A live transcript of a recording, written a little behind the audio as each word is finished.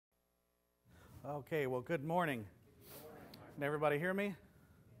Okay, well, good morning. Can everybody hear me? Do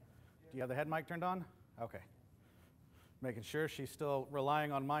you have the head mic turned on? Okay. Making sure she's still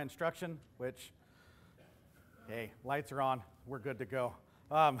relying on my instruction, which, hey, lights are on. We're good to go.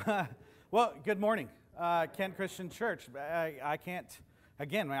 Well, good morning, Kent Christian Church. I can't,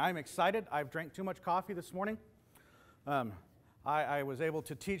 again, I'm excited. I've drank too much coffee this morning. I was able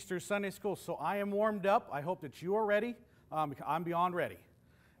to teach through Sunday school, so I am warmed up. I hope that you are ready. I'm beyond ready.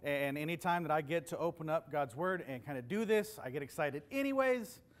 And anytime that I get to open up God's Word and kind of do this, I get excited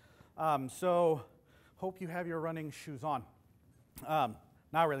anyways. So hope you have your running shoes on.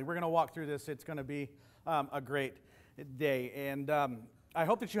 Not really. We're going to walk through this. It's going to be a great day. And I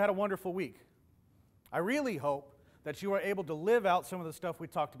hope that you had a wonderful week. I really hope that you are able to live out some of the stuff we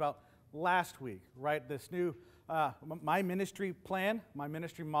talked about last week, right? This new, my ministry plan, my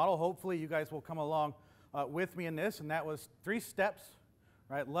ministry model. Hopefully you guys will come along with me in this. And that was 3 steps.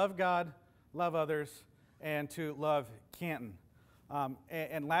 Right, love God, love others, and to love Canton.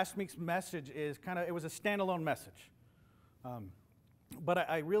 And last week's message is it was a standalone message. But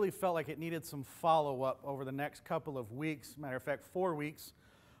I really felt like it needed some follow-up over the next couple of weeks. Matter of fact, 4 weeks.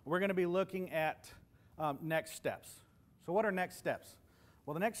 We're going to be looking at next steps. So what are next steps?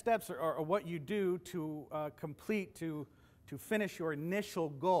 Well, the next steps are what you do to to finish your initial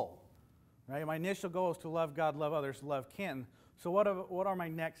goal. Right? My initial goal is to love God, love others, love Canton. So what are my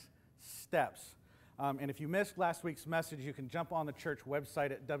next steps? And if you missed last week's message, you can jump on the church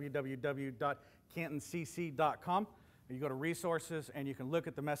website at www.cantoncc.com. You go to resources, and you can look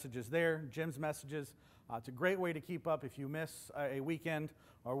at the messages there, Jim's messages. It's a great way to keep up if you miss a weekend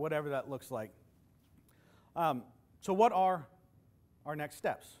or whatever that looks like. So what are our next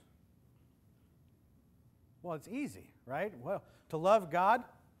steps? Well, it's easy, right? Well, to love God,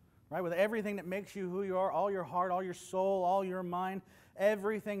 right, with everything that makes you who you are, all your heart, all your soul, all your mind,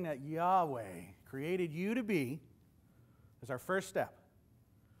 everything that Yahweh created you to be is our first step.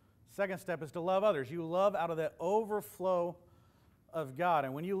 Second step is to love others. You love out of the overflow of God.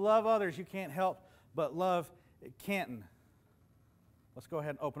 And when you love others, you can't help but love Canton. Let's go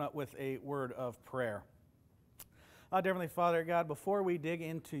ahead and open up with a word of prayer. Dear Heavenly Father, God, before we dig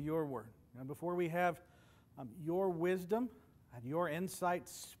into your word, before we have your wisdom, and your insight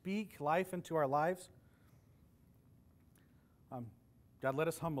speak life into our lives. God, let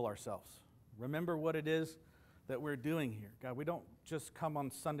us humble ourselves. Remember what it is that we're doing here. God, we don't just come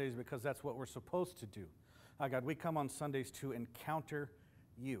on Sundays because that's what we're supposed to do. God, we come on Sundays to encounter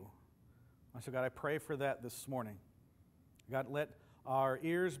you. So God, I pray for that this morning. God, let our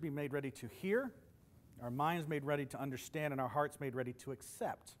ears be made ready to hear, our minds made ready to understand, and our hearts made ready to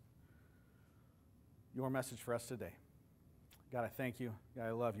accept your message for us today. God, I thank you. God,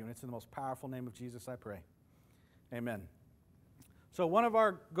 I love you. And it's in the most powerful name of Jesus I pray. Amen. So one of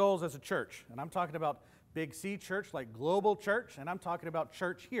our goals as a church, and I'm talking about Big C Church, like global church, and I'm talking about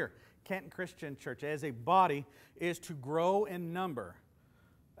church here, Canton Christian Church, as a body, is to grow in number.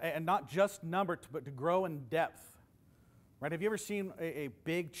 And not just number, but to grow in depth. Right? Have you ever seen a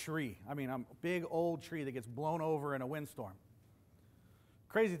big tree? I mean, a big old tree that gets blown over in a windstorm?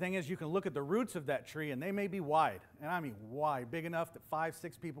 Crazy thing is, you can look at the roots of that tree, and they may be wide. And I mean wide, big enough that 5,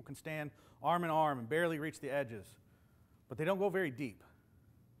 6 people can stand arm in arm and barely reach the edges. But they don't go very deep.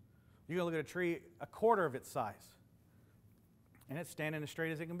 You can look at a tree a quarter of its size, and it's standing as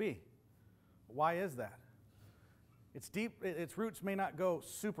straight as it can be. Why is that? It's deep. Its roots may not go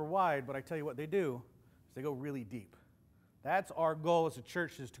super wide, but I tell you what they do is they go really deep. That's our goal as a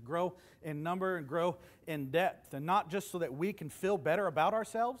church, is to grow in number and grow in depth. And not just so that we can feel better about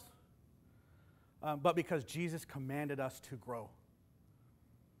ourselves, but because Jesus commanded us to grow.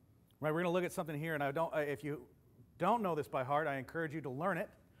 Right, we're going to look at something here, and if you don't know this by heart, I encourage you to learn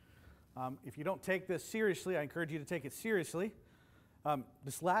it. If you don't take this seriously, I encourage you to take it seriously.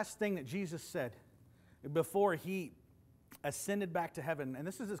 This last thing that Jesus said before he ascended back to heaven, and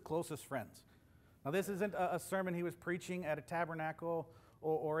this is his closest friends. Now, this isn't a sermon he was preaching at a tabernacle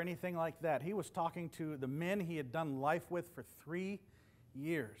or anything like that. He was talking to the men he had done life with for 3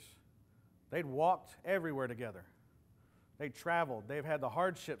 years. They'd walked everywhere together. They'd traveled. They've had the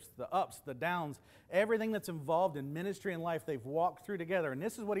hardships, the ups, the downs, everything that's involved in ministry and life they've walked through together. And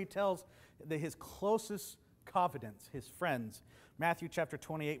this is what he tells his closest confidants, his friends. Matthew chapter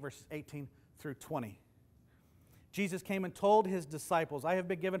 28, verses 18 through 20. Jesus came and told his disciples, I have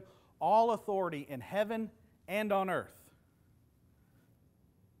been given all authority in heaven and on earth.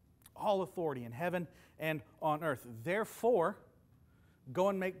 All authority in heaven and on earth. Therefore, go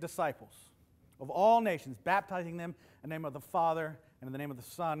and make disciples of all nations, baptizing them in the name of the Father, and in the name of the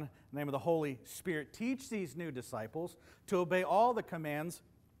Son, in the name of the Holy Spirit. Teach these new disciples to obey all the commands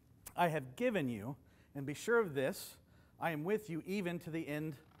I have given you, and be sure of this, I am with you even to the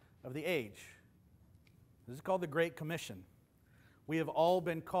end of the age. This is called the Great Commission. We have all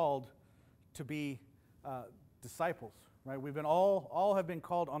been called to be disciples, right? We've been all have been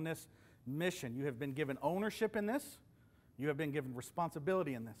called on this mission. You have been given ownership in this. You have been given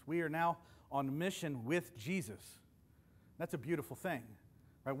responsibility in this. We are now on mission with Jesus. That's a beautiful thing,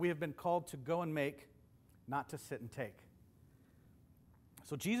 right? We have been called to go and make, not to sit and take.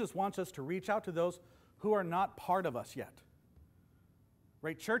 So Jesus wants us to reach out to those who are not part of us yet.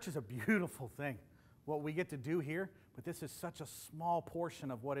 Right? Church is a beautiful thing, what we get to do here, but this is such a small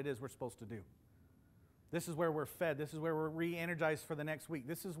portion of what it is we're supposed to do. This is where we're fed. This is where we're re-energized for the next week.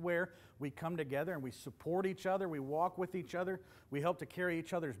 This is where we come together and we support each other. We walk with each other. We help to carry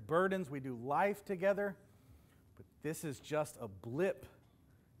each other's burdens. We do life together. But this is just a blip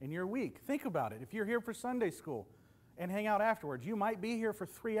in your week. Think about it. If you're here for Sunday school and hang out afterwards, you might be here for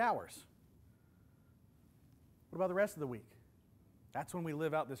 3 hours. What about the rest of the week? That's when we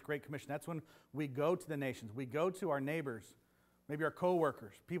live out this Great Commission. That's when we go to the nations. We go to our neighbors, maybe our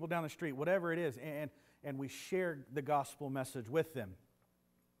coworkers, people down the street, whatever it is, and we share the gospel message with them.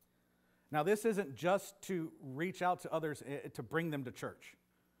 Now, this isn't just to reach out to others to bring them to church,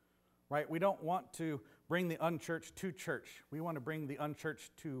 right? We don't want to bring the unchurched to church. We want to bring the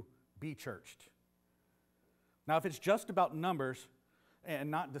unchurched to be churched. Now, if it's just about numbers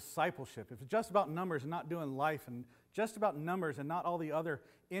and not discipleship, if it's just about numbers and not doing life, and just about numbers and not all the other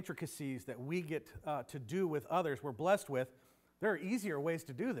intricacies that we get to do with others we're blessed with, there are easier ways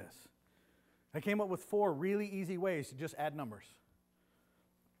to do this. I came up with 4 really easy ways to just add numbers.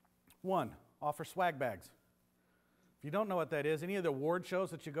 1, offer swag bags. If you don't know what that is, any of the award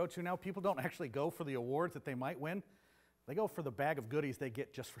shows that you go to now, people don't actually go for the awards that they might win. They go for the bag of goodies they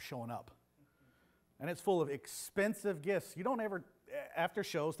get just for showing up. And it's full of expensive gifts. You don't ever, after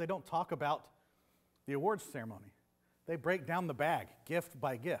shows, they don't talk about the awards ceremony. They break down the bag, gift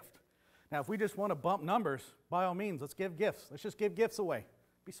by gift. Now, if we just want to bump numbers, by all means, let's give gifts. Let's just give gifts away.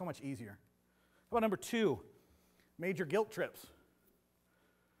 It'd be so much easier. How about number 2, major guilt trips?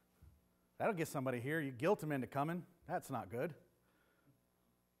 That'll get somebody here. You guilt them into coming. That's not good.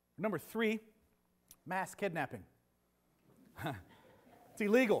 Number 3, mass kidnapping. It's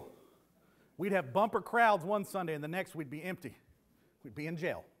illegal. We'd have bumper crowds one Sunday, and the next we'd be empty. We'd be in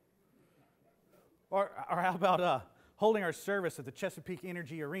jail. Or how about holding our service at the Chesapeake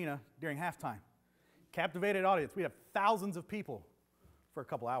Energy Arena during halftime? Captivated audience. We'd have thousands of people for a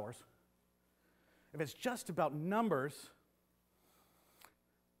couple hours. If it's just about numbers,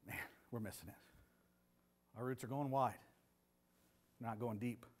 man, we're missing it. Our roots are going wide, not going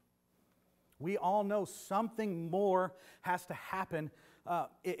deep. We all know something more has to happen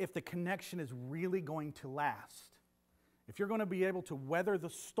if the connection is really going to last. If you're going to be able to weather the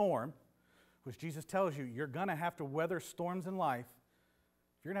storm, which Jesus tells you, you're going to have to weather storms in life.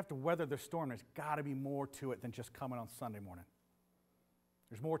 If you're going to have to weather the storm, there's got to be more to it than just coming on Sunday morning.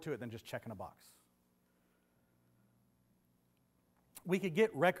 There's more to it than just checking a box. We could get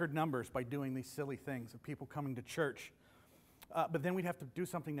record numbers by doing these silly things of people coming to church, but then we'd have to do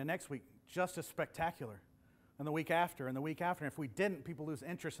something the next week just as spectacular, and the week after, and the week after. And if we didn't, people lose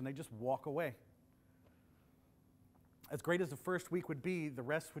interest and they just walk away. As great as the first week would be, the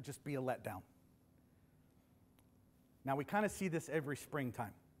rest would just be a letdown. Now, we kind of see this every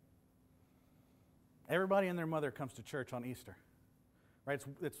springtime. Everybody and their mother comes to church on Easter, right?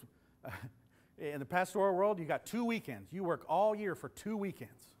 In the pastoral world, you got 2 weekends. You work all year for 2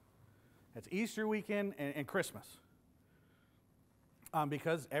 weekends. It's Easter weekend and Christmas.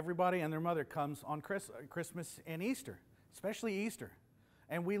 Because everybody and their mother comes on Christmas and Easter, especially Easter.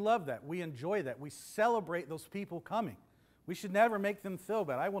 And we love that. We enjoy that. We celebrate those people coming. We should never make them feel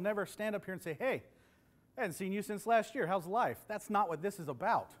bad. I will never stand up here and say, hey, I haven't seen you since last year. How's life? That's not what this is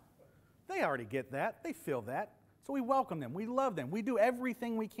about. They already get that. They feel that. So we welcome them. We love them. We do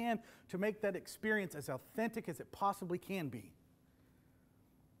everything we can to make that experience as authentic as it possibly can be.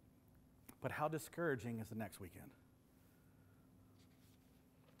 But how discouraging is the next weekend?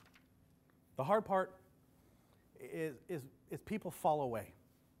 The hard part is people fall away.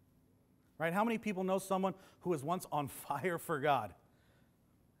 Right? How many people know someone who was once on fire for God?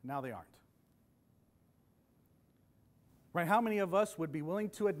 Now they aren't. Right? How many of us would be willing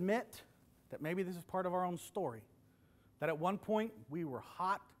to admit that maybe this is part of our own story? That at one point we were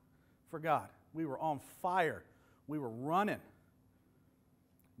hot for God. We were on fire. We were running.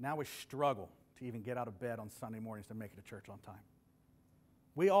 Now we struggle to even get out of bed on Sunday mornings to make it to church on time.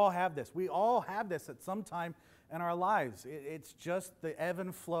 We all have this. We all have this at some time in our lives. It's just the ebb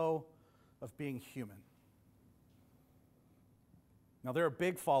and flow of being human. Now, there are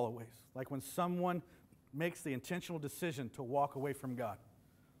big followaways, like when someone makes the intentional decision to walk away from God,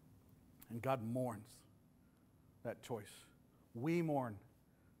 and God mourns that choice. We mourn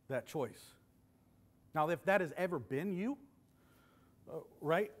that choice. Now, if that has ever been you,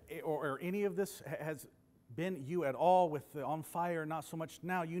 right, or any of this has been you at all with the on fire, not so much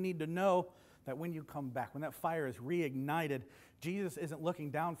now, you need to know that when you come back, when that fire is reignited, Jesus isn't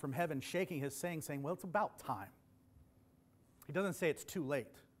looking down from heaven, shaking his saying, well, it's about time. He doesn't say it's too late.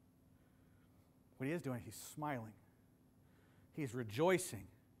 What he is doing, he's smiling. He's rejoicing.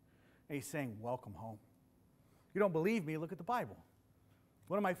 And he's saying, welcome home. You don't believe me? Look at the Bible.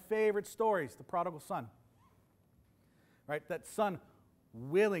 One of my favorite stories, the prodigal son. Right? That son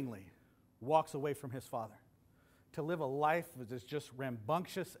willingly walks away from his father to live a life that is just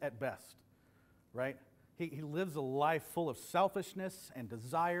rambunctious at best. Right? He lives a life full of selfishness and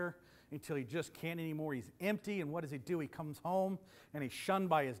desire until he just can't anymore. He's empty, and what does he do? He comes home, and he's shunned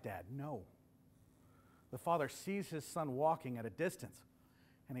by his dad. No. The father sees his son walking at a distance,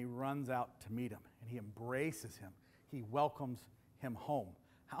 and he runs out to meet him, and he embraces him. He welcomes him home.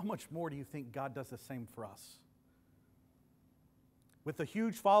 How much more do you think God does the same for us? With the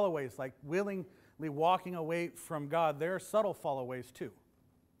huge followaways, like willingly walking away from God, there are subtle followaways too.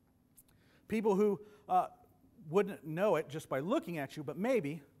 People who wouldn't know it just by looking at you, but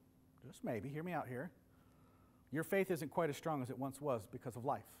maybe, just maybe, hear me out here, your faith isn't quite as strong as it once was because of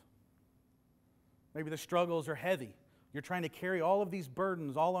life. Maybe the struggles are heavy. You're trying to carry all of these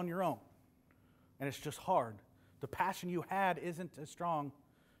burdens all on your own, and it's just hard. The passion you had isn't as strong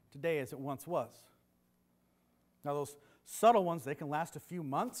today as it once was. Now, those subtle ones, they can last a few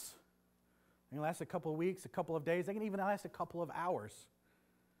months. They can last a couple of weeks, a couple of days. They can even last a couple of hours.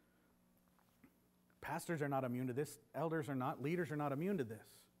 Pastors are not immune to this. Elders are not. Leaders are not immune to this.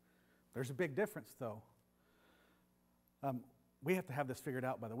 There's a big difference, though. We have to have this figured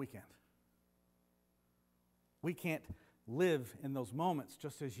out by the weekend. We can't live in those moments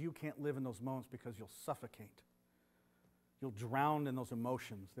just as you can't live in those moments because you'll suffocate. You'll drown in those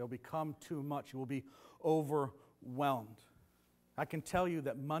emotions. They'll become too much. You will be overwhelmed. I can tell you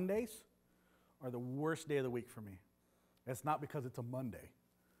that Mondays are the worst day of the week for me. It's not because it's a Monday,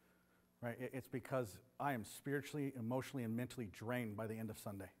 right? It's because I am spiritually, emotionally, and mentally drained by the end of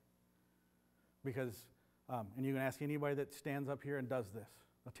Sunday. Because, and you can ask anybody that stands up here and does this,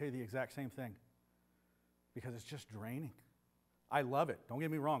 they'll tell you the exact same thing. Because it's just draining. I love it. Don't get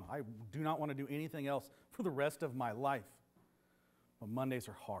me wrong. I do not want to do anything else for the rest of my life. But Mondays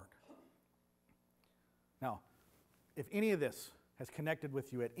are hard. Now, if any of this has connected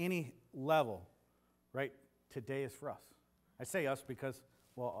with you at any level, right, today is for us. I say us because,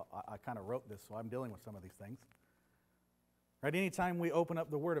 well, I kind of wrote this, so I'm dealing with some of these things. Right, anytime we open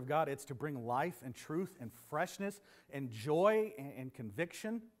up the Word of God, it's to bring life and truth and freshness and joy and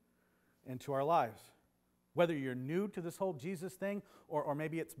conviction into our lives. Whether you're new to this whole Jesus thing, or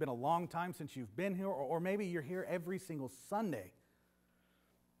maybe it's been a long time since you've been here, or maybe you're here every single Sunday,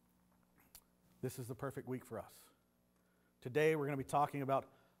 this is the perfect week for us. Today we're going to be talking about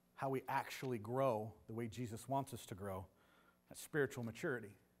how we actually grow the way Jesus wants us to grow, that spiritual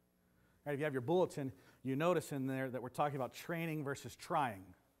maturity. Right, if you have your bulletin, you notice in there that we're talking about training versus trying.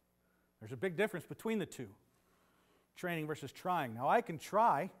 There's a big difference between the two. Training versus trying. Now, I can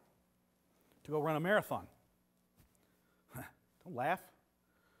try to go run a marathon. Don't laugh.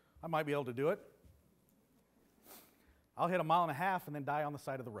 I might be able to do it. I'll hit 1.5 miles and then die on the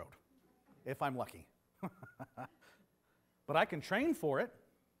side of the road, if I'm lucky. But I can train for it.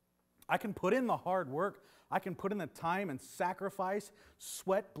 I can put in the hard work. I can put in the time and sacrifice,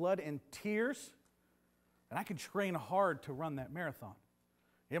 sweat, blood, and tears. And I can train hard to run that marathon.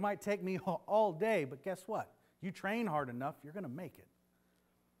 It might take me all day, but guess what? You train hard enough, you're going to make it.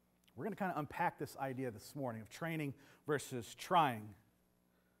 We're going to kind of unpack this idea this morning of training versus trying.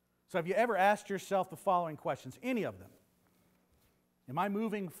 So have you ever asked yourself the following questions, any of them? Am I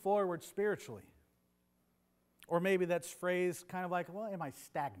moving forward spiritually? Or maybe that's phrased kind of like, well, am I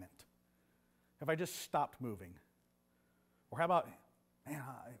stagnant? Have I just stopped moving? Or how about, man,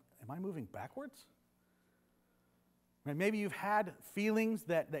 am I moving backwards? Maybe you've had feelings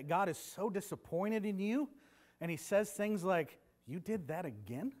that God is so disappointed in you, and He says things like, you did that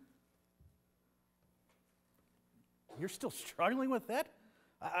again? You're still struggling with that?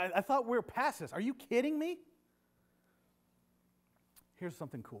 I thought we were past this. Are you kidding me? Here's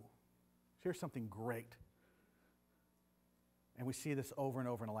something cool. Here's something great. And we see this over and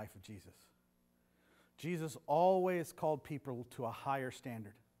over in the life of Jesus. Jesus always called people to a higher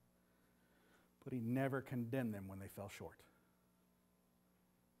standard, but He never condemned them when they fell short.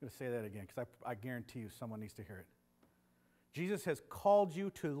 I'm going to say that again because I guarantee you someone needs to hear it. Jesus has called you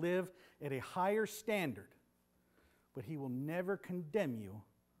to live at a higher standard, but he will never condemn you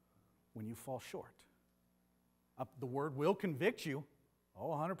when you fall short. The Word will convict you. Oh,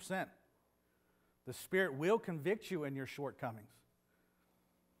 100%. The Spirit will convict you in your shortcomings.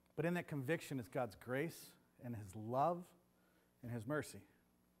 But in that conviction is God's grace and His love and His mercy.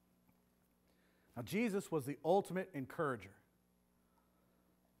 Now, Jesus was the ultimate encourager.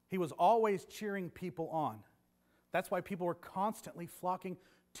 He was always cheering people on. That's why people were constantly flocking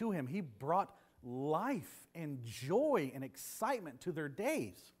to Him. He brought life and joy and excitement to their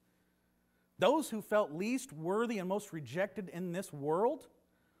days. Those who felt least worthy and most rejected in this world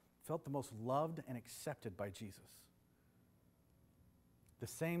felt the most loved and accepted by Jesus. The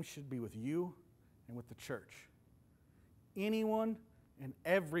same should be with you and with the church. Anyone and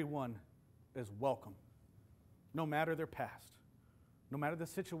everyone is welcome, no matter their past, no matter the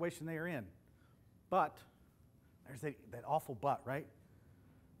situation they are in. But, there's that awful but, right?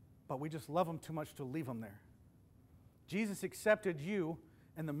 But we just love them too much to leave them there. Jesus accepted you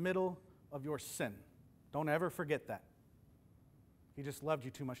in the middle of your sin. Don't ever forget that. He just loved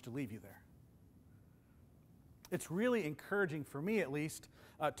you too much to leave you there. It's really encouraging, for me at least,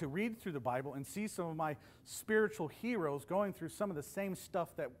 to read through the Bible and see some of my spiritual heroes going through some of the same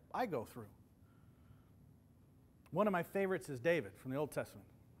stuff that I go through. One of my favorites is David from the Old Testament.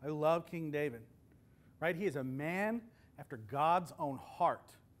 I love King David. Right? He is a man after God's own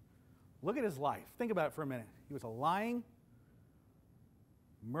heart. Look at his life. Think about it for a minute. He was a lying,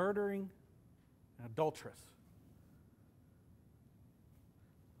 murdering, and adulteress.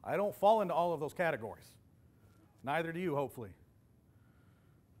 I don't fall into all of those categories. Neither do you, hopefully.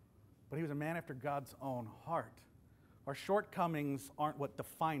 But he was a man after God's own heart. Our shortcomings aren't what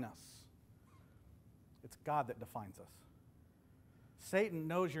define us. It's God that defines us. Satan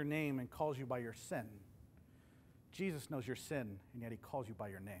knows your name and calls you by your sin. Jesus knows your sin, and yet he calls you by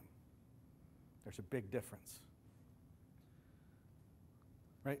your name. There's a big difference.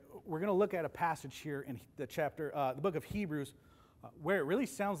 Right? We're going to look at a passage here in the book of Hebrews, where it really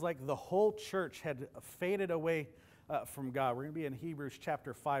sounds like the whole church had faded away from God. We're going to be in Hebrews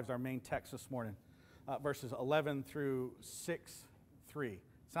chapter 5 is our main text this morning, verses 11 through 6:3.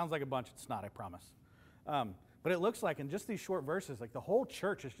 Sounds like a bunch. It's not, I promise. But it looks like in just these short verses, like the whole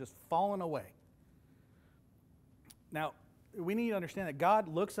church is just fallen away. Now, we need to understand that God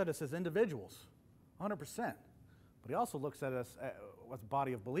looks at us as individuals, 100%. But he also looks at us as a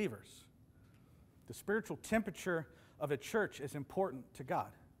body of believers. The spiritual temperature of a church is important to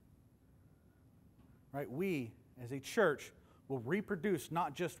God. Right? We, as a church, will reproduce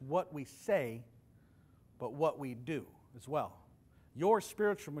not just what we say, but what we do as well. Your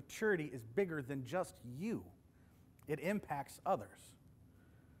spiritual maturity is bigger than just you. It impacts others.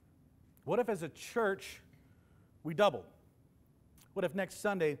 What if as a church we doubled? What if next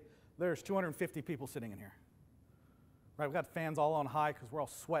Sunday there's 250 people sitting in here? Right, we've got fans all on high because we're all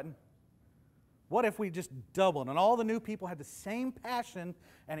sweating. What if we just doubled and all the new people had the same passion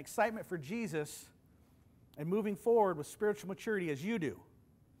and excitement for Jesus and moving forward with spiritual maturity as you do?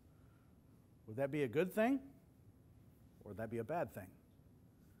 Would that be a good thing? Or would that be a bad thing?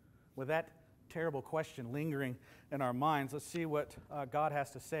 With that terrible question lingering in our minds, let's see what God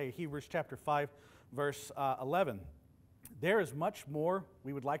has to say. Hebrews chapter 5, verse 11. There is much more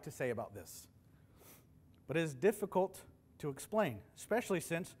we would like to say about this, but it is difficult to explain, especially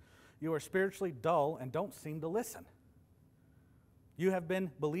since you are spiritually dull and don't seem to listen. You have been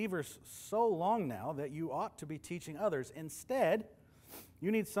believers so long now that you ought to be teaching others. Instead,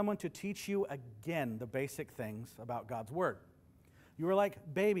 you need someone to teach you again the basic things about God's Word. You are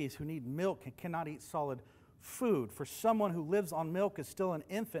like babies who need milk and cannot eat solid food. For someone who lives on milk is still an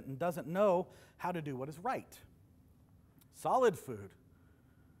infant and doesn't know how to do what is right. Solid food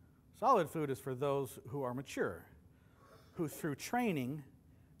is for those who are mature, who through training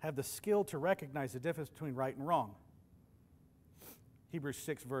have the skill to recognize the difference between right and wrong. Hebrews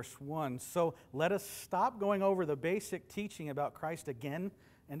 6, verse 1. So let us stop going over the basic teaching about Christ again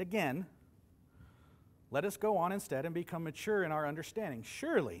and again. Let us go on instead and become mature in our understanding.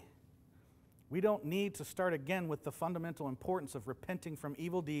 Surely, we don't need to start again with the fundamental importance of repenting from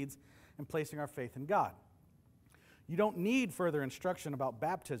evil deeds and placing our faith in God. You don't need further instruction about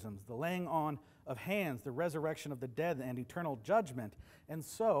baptisms, the laying on of hands, the resurrection of the dead, and eternal judgment. And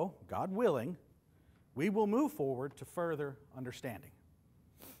so, God willing, we will move forward to further understanding.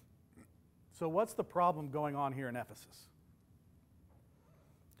 So what's the problem going on here in Ephesus?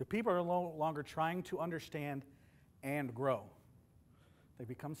 The people are no longer trying to understand and grow. They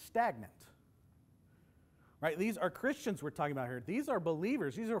become stagnant. Right? These are Christians we're talking about here. These are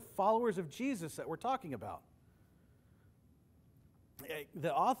believers. These are followers of Jesus that we're talking about.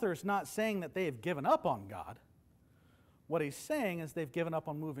 The author is not saying that they have given up on God. What he's saying is they've given up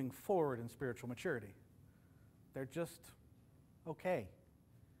on moving forward in spiritual maturity. They're just okay.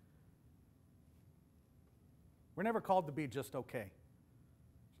 We're never called to be just okay.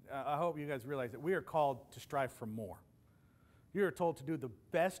 I hope you guys realize that we are called to strive for more. You are told to do the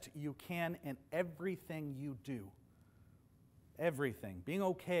best you can in everything you do. Everything. Being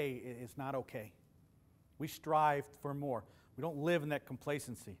okay is not okay. We strive for more. We don't live in that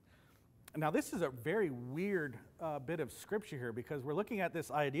complacency. Now, this is a very weird bit of scripture here, because we're looking at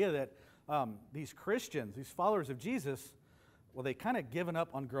this idea that these Christians, these followers of Jesus, well, they kind of given up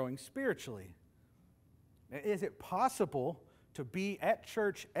on growing spiritually. Is it possible to be at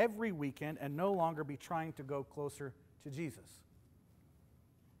church every weekend and no longer be trying to go closer to Jesus?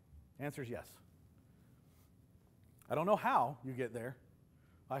 The answer is yes. I don't know how you get there.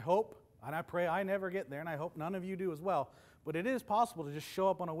 I hope, and I pray I never get there, and I hope none of you do as well. But it is possible to just show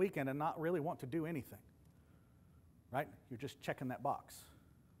up on a weekend and not really want to do anything. Right? You're just checking that box.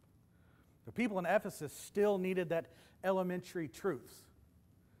 The people in Ephesus still needed that elementary truths.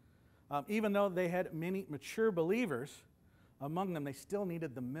 Even though they had many mature believers among them, they still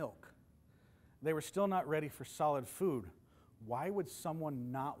needed the milk. They were still not ready for solid food. Why would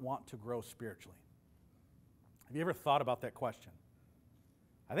someone not want to grow spiritually? Have you ever thought about that question?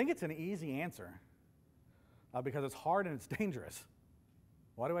 I think it's an easy answer because it's hard and it's dangerous.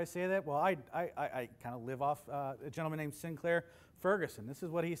 Why do I say that? Well, I kind of live off a gentleman named Sinclair Ferguson. This is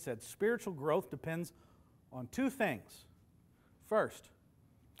what he said. Spiritual growth depends on two things. First,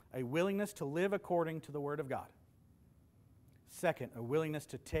 a willingness to live according to the Word of God. Second, a willingness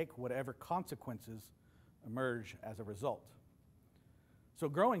to take whatever consequences emerge as a result. So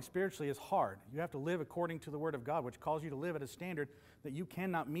growing spiritually is hard. You have to live according to the Word of God, which calls you to live at a standard that you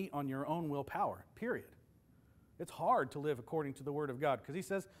cannot meet on your own willpower, period. It's hard to live according to the Word of God because he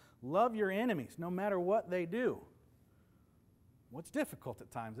says, love your enemies no matter what they do. What's difficult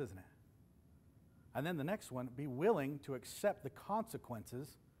at times, isn't it? And then the next one, be willing to accept the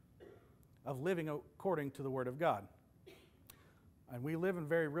consequences of living according to the Word of God. And we live in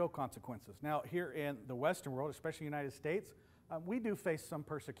very real consequences. Now, here in the Western world, especially the United States, we do face some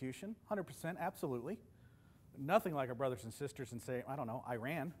persecution, 100%, absolutely. Nothing like our brothers and sisters in, say, I don't know,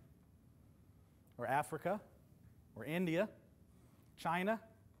 Iran, or Africa, or India, China,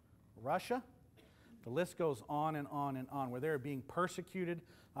 Russia. The list goes on and on and on, where they're being persecuted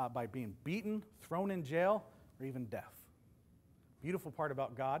by being beaten, thrown in jail, or even death. Beautiful part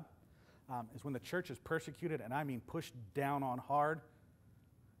about God is when the church is persecuted, and I mean pushed down on hard,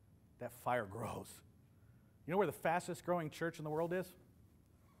 that fire grows. You know where the fastest growing church in the world is?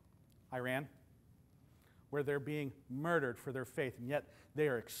 Iran, where they're being murdered for their faith, and yet they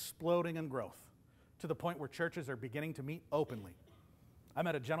are exploding in growth to the point where churches are beginning to meet openly. I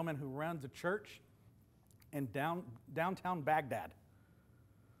met a gentleman who runs a church in downtown Baghdad,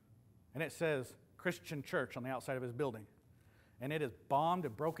 and it says Christian Church on the outside of his building. And it is bombed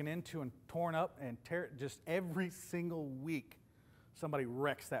and broken into and torn up, and just every single week somebody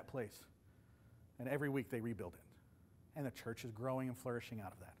wrecks that place. And every week they rebuild it. And the church is growing and flourishing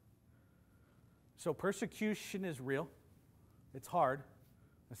out of that. So persecution is real. It's hard.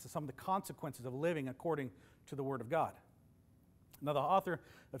 This is some of the consequences of living according to the Word of God. Now, the author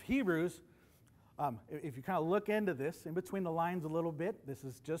of Hebrews, if you kind of look into this, in between the lines a little bit, this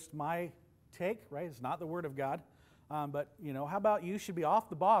is just my take, right? It's not the Word of God. But, you know, how about you should be off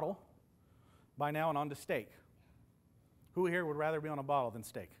the bottle by now and on to steak? Who here would rather be on a bottle than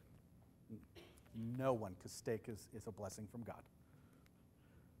steak? No one, because steak is a blessing from God.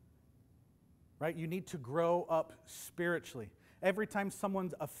 Right? You need to grow up spiritually. Every time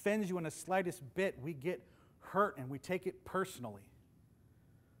someone offends you in the slightest bit, we get hurt and we take it personally.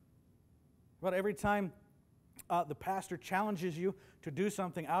 But every time the pastor challenges you to do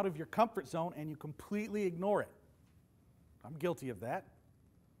something out of your comfort zone and you completely ignore it. I'm guilty of that.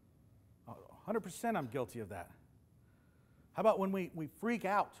 100% I'm guilty of that. How about when we freak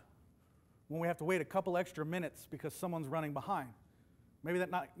out, when we have to wait a couple extra minutes because someone's running behind? Maybe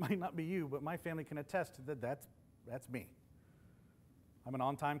that might not be you, but my family can attest that that's me. I'm an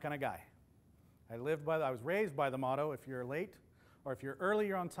on-time kind of guy. I was raised by the motto, if you're late, or if you're early,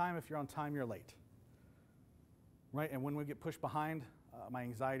 you're on time. If you're on time, you're late. Right? And when we get pushed behind, my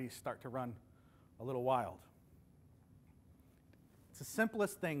anxieties start to run a little wild. It's the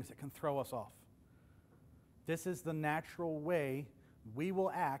simplest things that can throw us off. This is the natural way we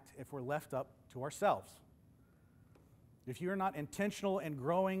will act if we're left up to ourselves. If you're not intentional in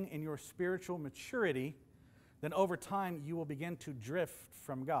growing in your spiritual maturity, then over time you will begin to drift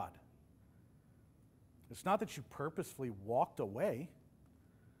from God. It's not that you purposefully walked away.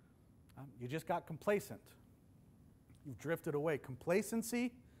 You just got complacent. You've drifted away.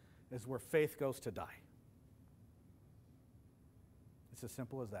 Complacency is where faith goes to die. It's as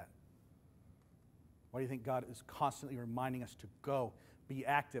simple as that. Why do you think God is constantly reminding us to go, be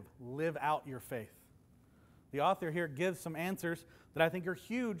active, live out your faith? The author here gives some answers that I think are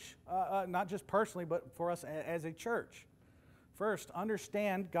huge, not just personally, but for us as a church. First,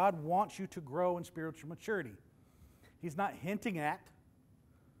 understand God wants you to grow in spiritual maturity. He's not hinting at,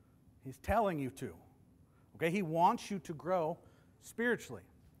 He's telling you to. Okay, He wants you to grow spiritually.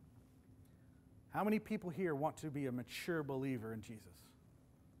 How many people here want to be a mature believer in Jesus?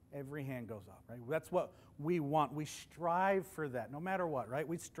 Every hand goes up, right? That's what we want. We strive for that, no matter what, right?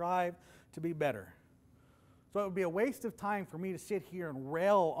 We strive to be better. So it would be a waste of time for me to sit here and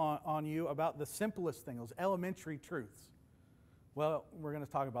rail on you about the simplest thing, those elementary truths. Well, we're going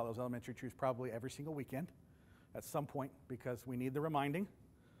to talk about those elementary truths probably every single weekend at some point because we need the reminding.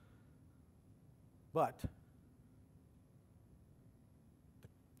 But the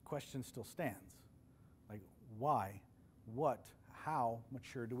question still stands. Like, why, what, how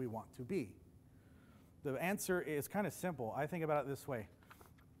mature do we want to be? The answer is kind of simple. I think about it this way.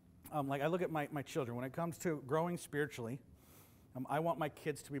 Like I look at my children. When it comes to growing spiritually, I want my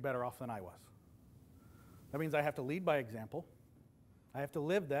kids to be better off than I was. That means I have to lead by example. I have to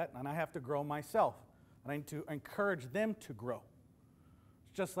live that, and I have to grow myself. And I need to encourage them to grow.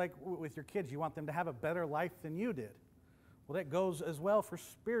 It's just like with your kids. You want them to have a better life than you did. Well, that goes as well for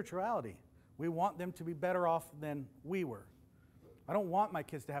spirituality. We want them to be better off than we were. I don't want my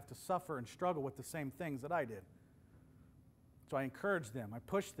kids to have to suffer and struggle with the same things that I did. So I encourage them. I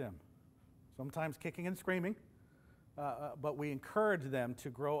push them, sometimes kicking and screaming, but we encourage them to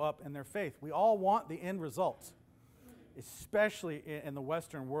grow up in their faith. We all want the end results, especially in the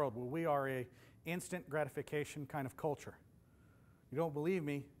Western world where we are a instant gratification kind of culture. You don't believe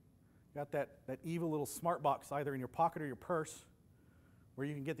me? You got that evil little smart box either in your pocket or your purse where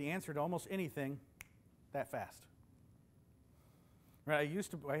you can get the answer to almost anything that fast. Right?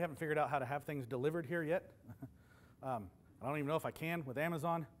 I haven't figured out how to have things delivered here yet. I don't even know if I can with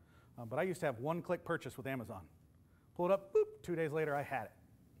Amazon, but I used to have one-click purchase with Amazon. Pull it up, boop, 2 days later I had it.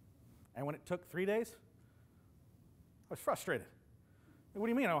 And when it took 3 days, I was frustrated. What do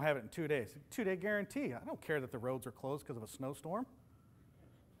you mean I don't have it in 2 days? 2-day guarantee. I don't care that the roads are closed because of a snowstorm.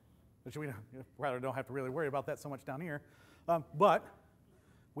 Which we rather don't have to really worry about that so much down here. But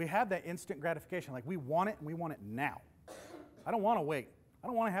we have that instant gratification. Like we want it and we want it now. I don't want to wait. I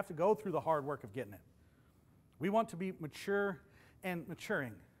don't want to have to go through the hard work of getting it. We want to be mature and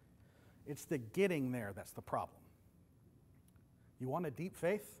maturing. It's the getting there that's the problem. You want a deep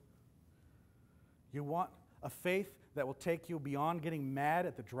faith? You want a faith that will take you beyond getting mad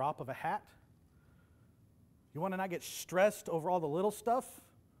at the drop of a hat? You want to not get stressed over all the little stuff?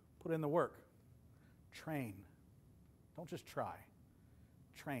 Put in the work. Train. Don't just try.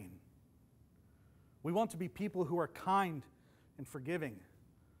 Train. We want to be people who are kind and forgiving.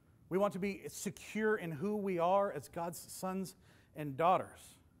 We want to be secure in who we are as God's sons and daughters.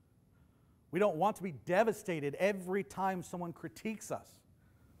 We don't want to be devastated every time someone critiques us.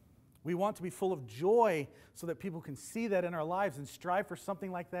 We want to be full of joy so that people can see that in our lives and strive for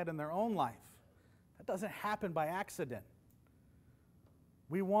something like that in their own life. That doesn't happen by accident.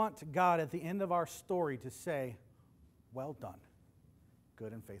 We want God at the end of our story to say, "Well done,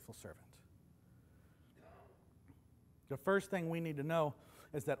 good and faithful servant." The first thing we need to know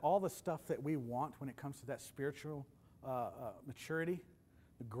is that all the stuff that we want when it comes to that spiritual maturity,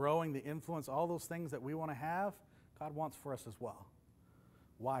 the growing, the influence, all those things that we want to have, God wants for us as well.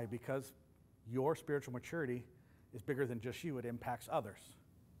 Why? Because your spiritual maturity is bigger than just you. It impacts others.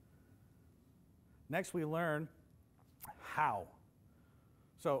 Next, we learn how.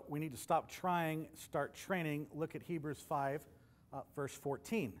 So we need to stop trying, start training. Look at Hebrews 5, verse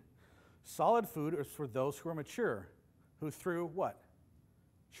 14. Solid food is for those who are mature, who through what?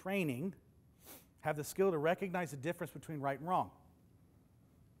 Training, have the skill to recognize the difference between right and wrong.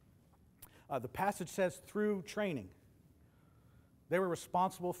 The passage says through training. They were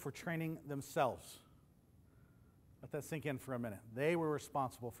responsible for training themselves. Let that sink in for a minute. They were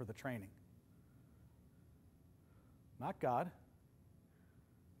responsible for the training. Not God,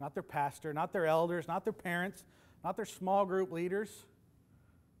 not their pastor, not their elders, not their parents, not their small group leaders,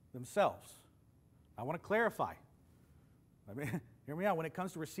 themselves. I want to clarify. Hear me out. When it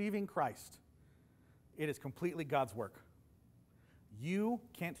comes to receiving Christ, it is completely God's work. You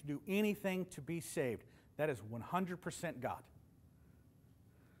can't do anything to be saved. That is 100% God.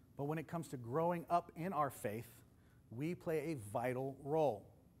 But when it comes to growing up in our faith, we play a vital role.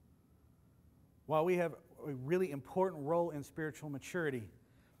 While we have a really important role in spiritual maturity,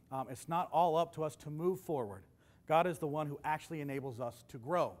 it's not all up to us to move forward. God is the one who actually enables us to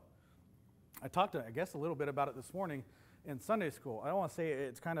grow. I talked, I guess, a little bit about it this morning in Sunday school. I don't want to say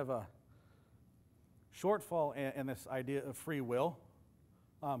it's kind of a shortfall in this idea of free will.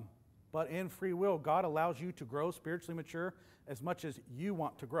 But in free will, God allows you to grow spiritually mature as much as you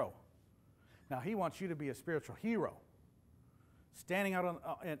want to grow. Now, He wants you to be a spiritual hero, standing out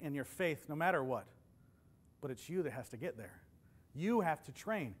in your faith no matter what. But it's you that has to get there. You have to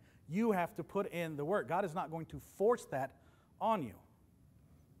train. You have to put in the work. God is not going to force that on you.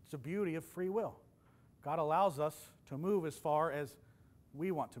 It's the beauty of free will. God allows us to move as far as we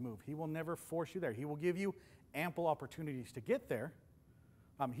want to move. He will never force you there. He will give you ample opportunities to get there.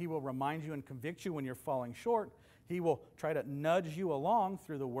 He will remind you and convict you when you're falling short. He will try to nudge you along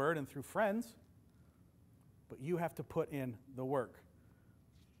through the Word and through friends. But you have to put in the work.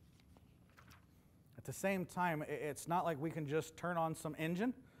 At the same time, it's not like we can just turn on some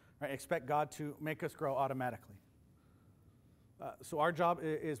engine, right? Expect God to make us grow automatically. So our job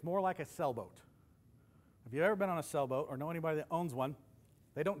is more like a sailboat. If you've ever been on a sailboat or know anybody that owns one,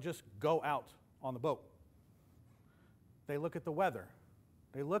 they don't just go out on the boat. They look at the weather.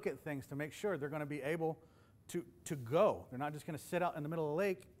 They look at things to make sure they're going to be able to go. They're not just going to sit out in the middle of the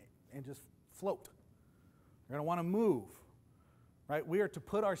lake and just float. They're going to want to move. Right? We are to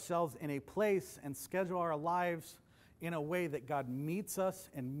put ourselves in a place and schedule our lives in a way that God meets us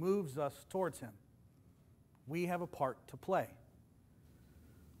and moves us towards Him. We have a part to play.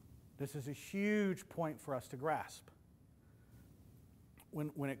 This is a huge point for us to grasp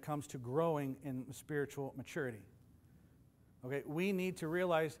when it comes to growing in spiritual maturity. Okay, we need to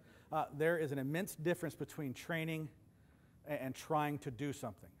realize there is an immense difference between training and trying to do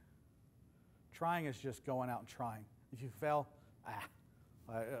something. Trying is just going out and trying. If you fail,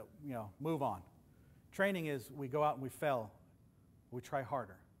 move on. Training is we go out and we fail. We try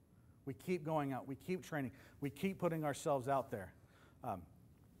harder. We keep going out. We keep training. We keep putting ourselves out there. If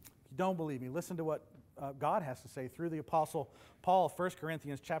you don't believe me, listen to what God has to say through the Apostle Paul, 1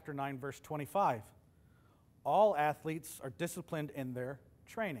 Corinthians chapter 9, verse 25. All athletes are disciplined in their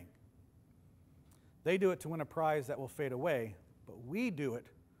training. They do it to win a prize that will fade away, but we do it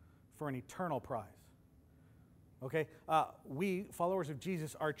for an eternal prize. Okay? We, followers of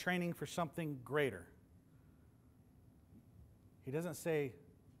Jesus, are training for something greater. He doesn't say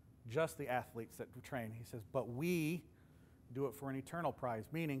just the athletes that train. He says, but we do it for an eternal prize,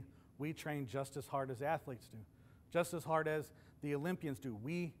 meaning we train just as hard as the athletes do, just as hard as the Olympians do.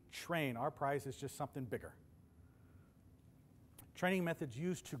 We train. Our prize is just something bigger. Training methods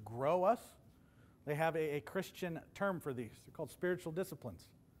used to grow us, they have a Christian term for these. They're called spiritual disciplines.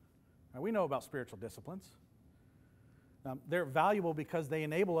 Now, we know about spiritual disciplines. They're valuable because they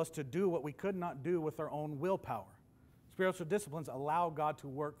enable us to do what we could not do with our own willpower. Spiritual disciplines allow God to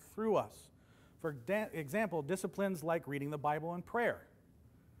work through us. For example, disciplines like reading the Bible and prayer.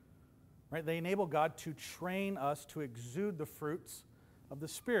 Right? They enable God to train us to exude the fruits of the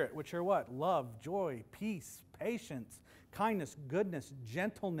Spirit, which are what? Love, joy, peace, patience, kindness, goodness,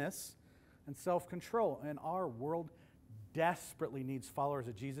 gentleness, and self-control. And our world desperately needs followers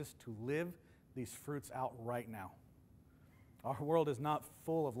of Jesus to live these fruits out right now. Our world is not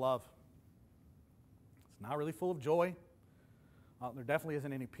full of love. It's not really full of joy. There definitely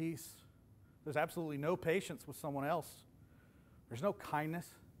isn't any peace. There's absolutely no patience with someone else. There's no kindness.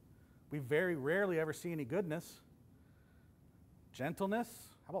 We very rarely ever see any goodness. Gentleness.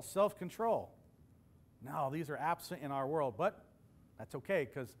 How about self-control? No, these are absent in our world, but that's okay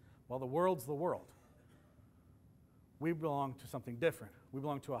because, well, the world's the world. We belong to something different. We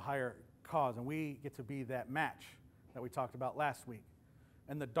belong to a higher cause, and we get to be that match that we talked about last week.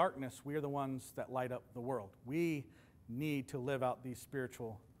 In the darkness, we are the ones that light up the world. We need to live out these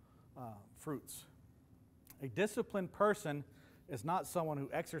spiritual fruits. A disciplined person is not someone who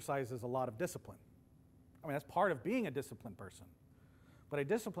exercises a lot of discipline. I mean, that's part of being a disciplined person. But a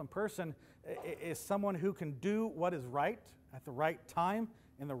disciplined person is someone who can do what is right at the right time,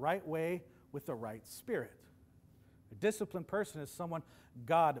 in the right way, with the right spirit. A disciplined person is someone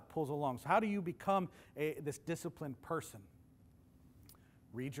God pulls along. So how do you become this disciplined person?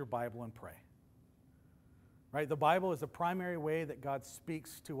 Read your Bible and pray. Right? The Bible is the primary way that God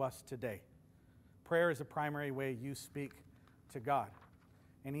speaks to us today. Prayer is the primary way you speak to God.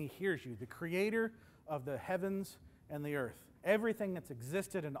 And He hears you. The Creator of the heavens and the earth. Everything that's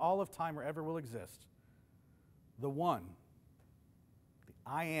existed in all of time or ever will exist. The One, the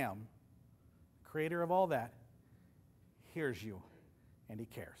I Am, Creator of all that, hears you and He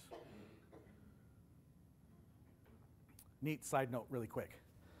cares. Neat side note really quick.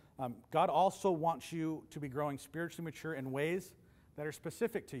 God also wants you to be growing spiritually mature in ways that are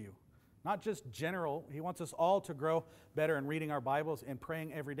specific to you. Not just general. He wants us all to grow better in reading our Bibles and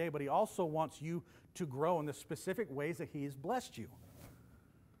praying every day, but He also wants you to grow in the specific ways that He has blessed you.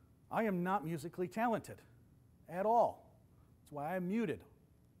 I am not musically talented at all. That's why I'm muted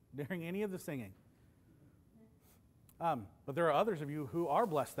during any of the singing. But there are others of you who are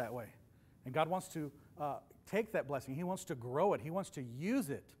blessed that way. And God wants to take that blessing. He wants to grow it. He wants to use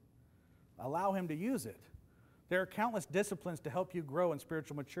it. Allow Him to use it. There are countless disciplines to help you grow in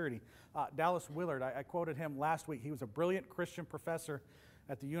spiritual maturity. Dallas Willard, I quoted him last week. He was a brilliant Christian professor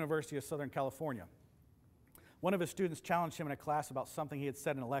at the University of Southern California. One of his students challenged him in a class about something he had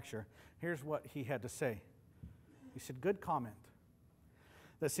said in a lecture. Here's what he had to say. He said, "Good comment.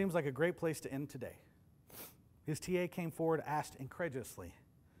 That seems like a great place to end today." His TA came forward, asked incredulously,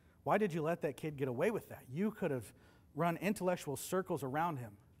 "Why did you let that kid get away with that? You could have run intellectual circles around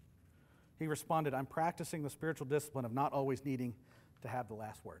him." He responded, "I'm practicing the spiritual discipline of not always needing to have the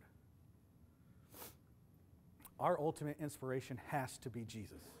last word." Our ultimate inspiration has to be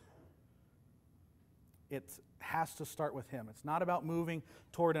Jesus. It has to start with Him. It's not about moving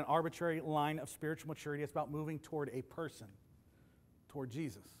toward an arbitrary line of spiritual maturity. It's about moving toward a person, toward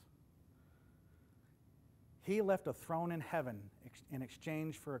Jesus. He left a throne in heaven in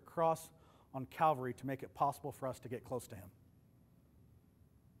exchange for a cross on Calvary to make it possible for us to get close to Him.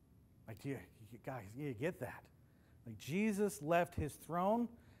 Like, guys, you get that? Like, Jesus left His throne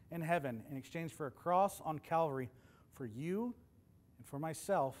in heaven in exchange for a cross on Calvary for you and for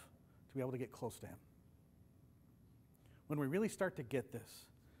myself to be able to get close to Him. When we really start to get this,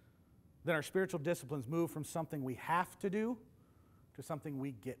 then our spiritual disciplines move from something we have to do to something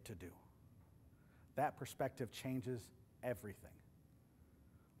we get to do. That perspective changes everything.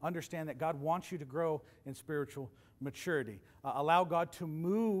 Understand that God wants you to grow in spiritual maturity. Allow God to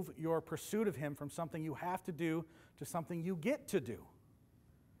move your pursuit of Him from something you have to do to something you get to do.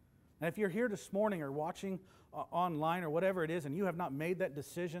 And if you're here this morning or watching online or whatever it is, and you have not made that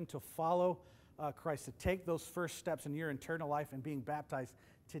decision to follow Christ, to take those first steps in your eternal life and being baptized,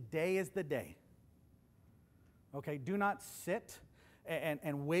 today is the day. Okay, do not sit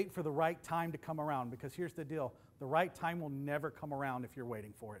and wait for the right time to come around, because here's the deal. The right time will never come around if you're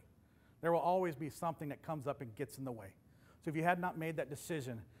waiting for it. There will always be something that comes up and gets in the way. So if you had not made that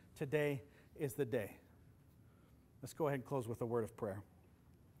decision, today is the day. Let's go ahead and close with a word of prayer.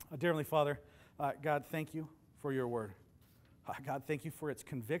 Dear Heavenly Father, God, thank you for your word. God, thank you for its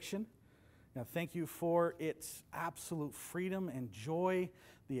conviction. Now, thank you for its absolute freedom and joy,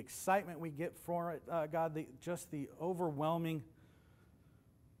 the excitement we get for it. God, just the overwhelming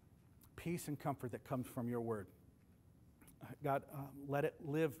peace and comfort that comes from your word. God, let it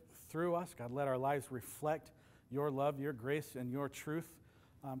live through us. God, let our lives reflect your love, your grace, and your truth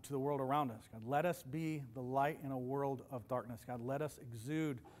to the world around us. God, let us be the light in a world of darkness. God, let us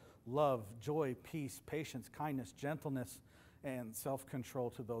exude love, joy, peace, patience, kindness, gentleness, and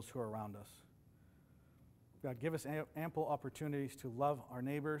self-control to those who are around us. God, give us ample opportunities to love our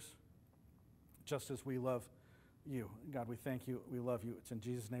neighbors just as we love you. God, we thank you. We love you. It's in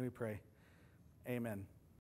Jesus' name we pray. Amen.